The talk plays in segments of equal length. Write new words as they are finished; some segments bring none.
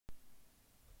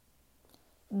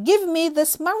give me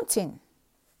this mountain.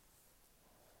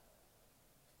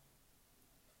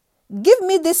 Give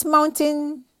me this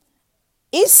mountain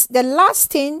is the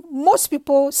last thing most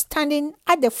people standing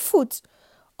at the foot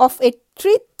of a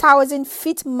 3,000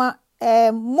 feet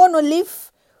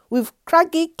monolith with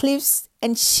craggy cliffs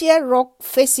and sheer rock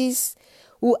faces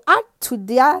will add to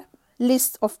their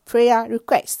list of prayer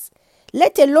requests,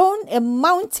 let alone a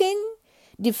mountain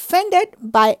defended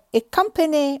by a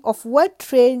company of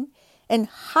well-trained and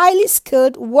highly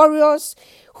skilled warriors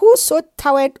who so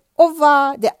towered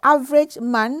over the average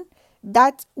man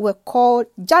that were called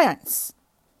giants.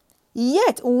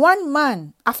 Yet one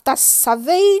man, after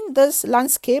surveying this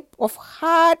landscape of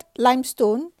hard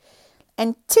limestone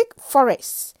and thick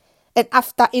forests, and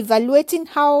after evaluating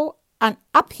how an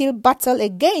uphill battle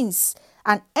against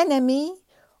an enemy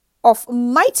of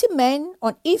mighty men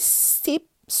on its steep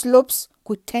slopes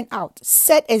could turn out,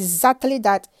 said exactly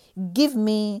that, give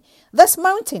me this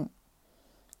mountain.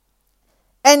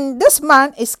 And this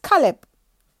man is Caleb,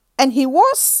 and he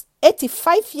was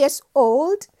 85 years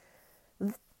old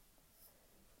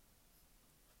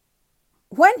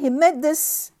when he made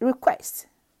this request.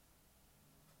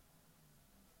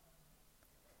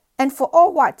 And for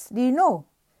all what? Do you know?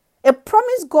 A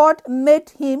promise God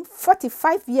made him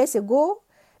 45 years ago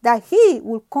that he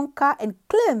will conquer and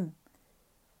claim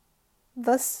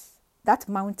that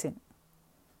mountain.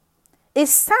 It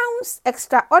sounds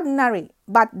extraordinary,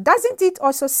 but doesn't it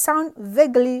also sound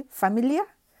vaguely familiar?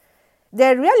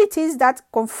 The realities that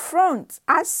confront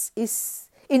us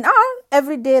in our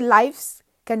everyday lives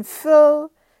can feel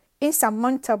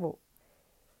insurmountable.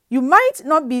 You might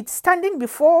not be standing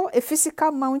before a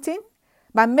physical mountain,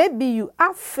 but maybe you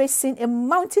are facing a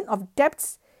mountain of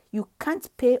debts you can't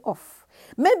pay off.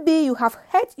 Maybe you have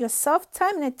hurt yourself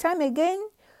time and time again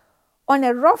on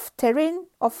a rough terrain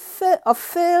of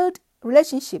failed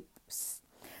relationships.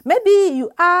 Maybe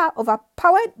you are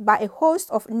overpowered by a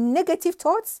host of negative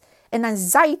thoughts and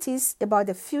anxieties about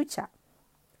the future.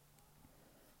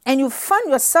 And you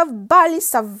find yourself barely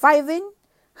surviving,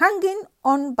 hanging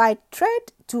on by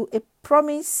thread to a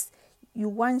promise you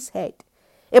once had.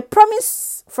 A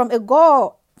promise from a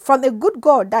good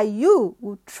God that you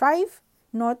will thrive,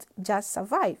 not just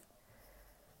survive.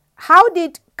 How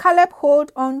did Caleb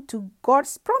hold on to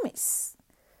God's promise?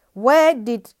 Where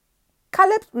did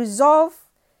Caleb's resolve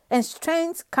and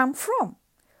strength come from?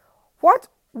 What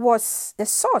was the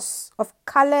source of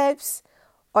Caleb's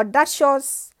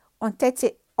audacious,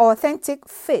 authentic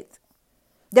faith?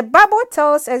 The Bible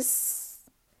tells us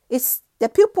it's the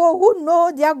people who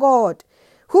know their God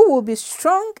who will be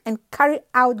strong and carry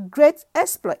out great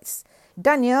exploits.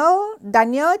 Daniel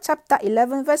chapter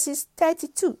 11 verses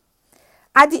 32.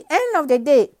 At the end of the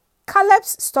day,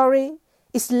 Caleb's story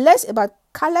is less about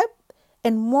Caleb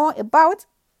and more about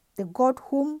the God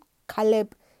whom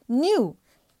Caleb knew.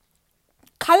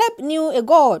 Caleb knew a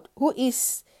God who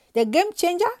is the game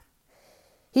changer.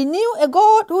 He knew a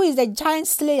God who is the giant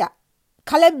slayer.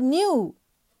 Caleb knew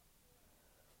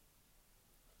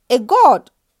a God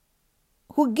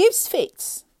who gives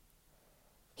faith.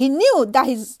 He knew that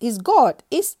his God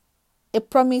is a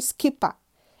promise keeper.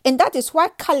 And that is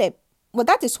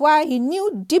why he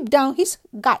knew deep down his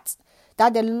guts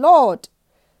that the Lord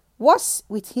was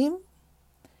with him.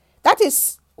 That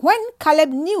is when Caleb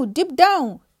knew deep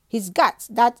down his guts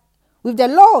that with the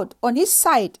Lord on his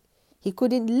side, he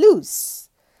couldn't lose.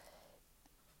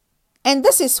 And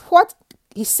this is what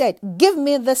he said, give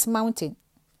me this mountain.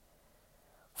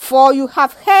 For you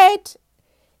have heard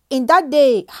in that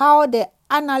day how the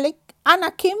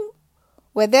Anakim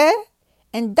were there,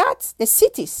 and that the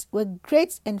cities were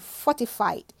great and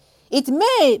fortified. It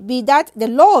may be that the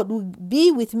Lord will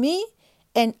be with me,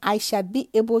 and I shall be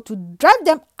able to drive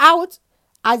them out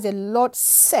as the Lord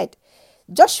said.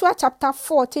 Joshua chapter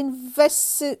 14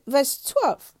 verse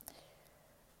 12.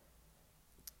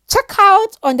 Check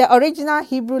out on the original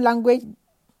Hebrew language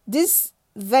this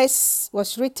verse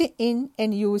was written in,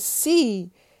 and you will see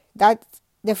that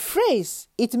the phrase,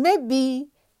 it may be,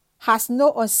 has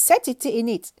no uncertainty in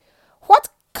it. What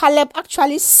Caleb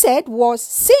actually said was,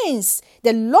 since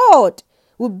the Lord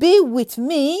will be with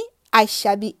me, I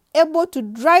shall be able to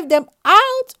drive them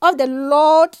out of the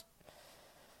Lord.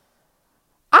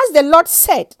 As the Lord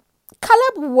said,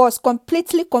 Caleb was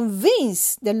completely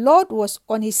convinced the Lord was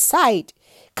on his side.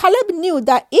 Caleb knew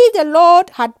that if the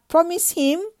Lord had promised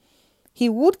him he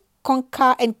would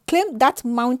conquer and claim that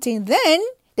mountain, then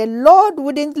the Lord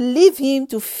wouldn't leave him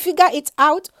to figure it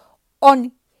out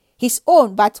on his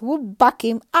own, but would back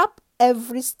him up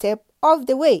every step of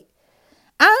the way.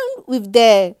 And with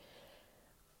the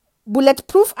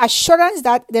bulletproof assurance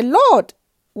that the Lord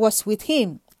was with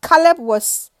him, Caleb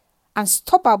was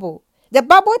unstoppable. The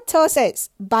Bible tells us,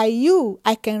 by you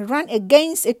I can run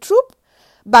against a troop.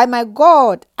 By my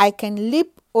God I can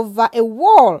leap over a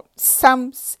wall.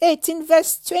 Psalm 18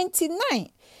 verse 29.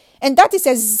 And that is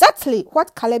exactly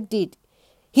what Caleb did.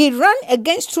 He ran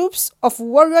against troops of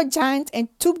warrior giants and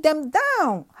took them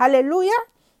down. Hallelujah.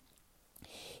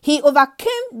 He overcame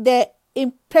the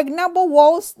impregnable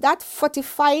walls that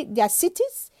fortified their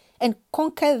cities and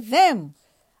conquered them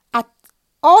at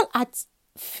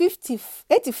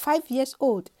 85 years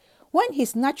old, when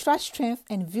his natural strength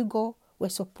and vigor were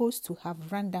supposed to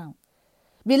have run down.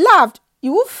 Beloved,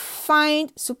 you will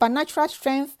find supernatural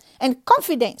strength and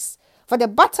confidence for the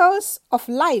battles of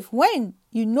life when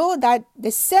you know that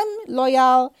the same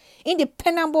loyal,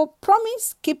 independable,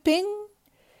 promise-keeping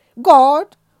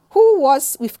God who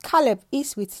was with Caleb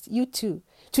is with you too.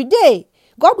 Today,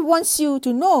 God wants you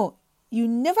to know you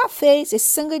never face a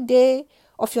single day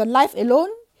of your life alone.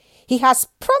 He has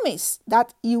promised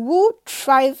that you will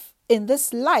thrive in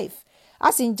this life,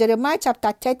 as in Jeremiah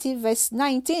chapter 30 verse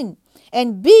 19,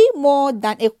 and be more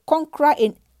than a conqueror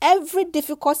in every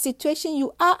difficult situation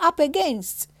you are up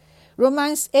against.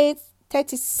 Romans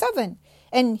 8:37.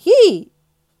 And He,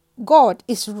 God,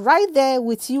 is right there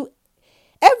with you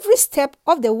every step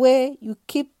of the way. You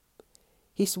keep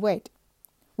His word.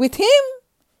 With Him,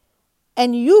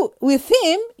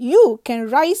 you can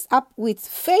rise up with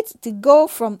faith to go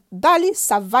from barely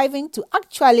surviving to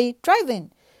actually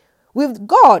thriving. With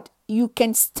God, you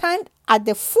can stand at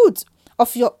the foot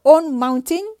of your own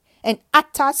mountain and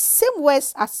utter same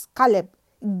words as Caleb.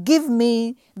 Give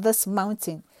me this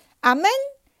mountain. Amen.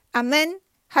 Amen.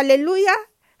 Hallelujah.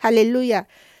 Hallelujah.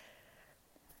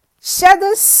 Share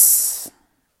this.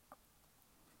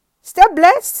 Stay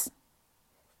blessed.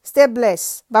 Stay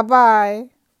blessed. Bye-bye.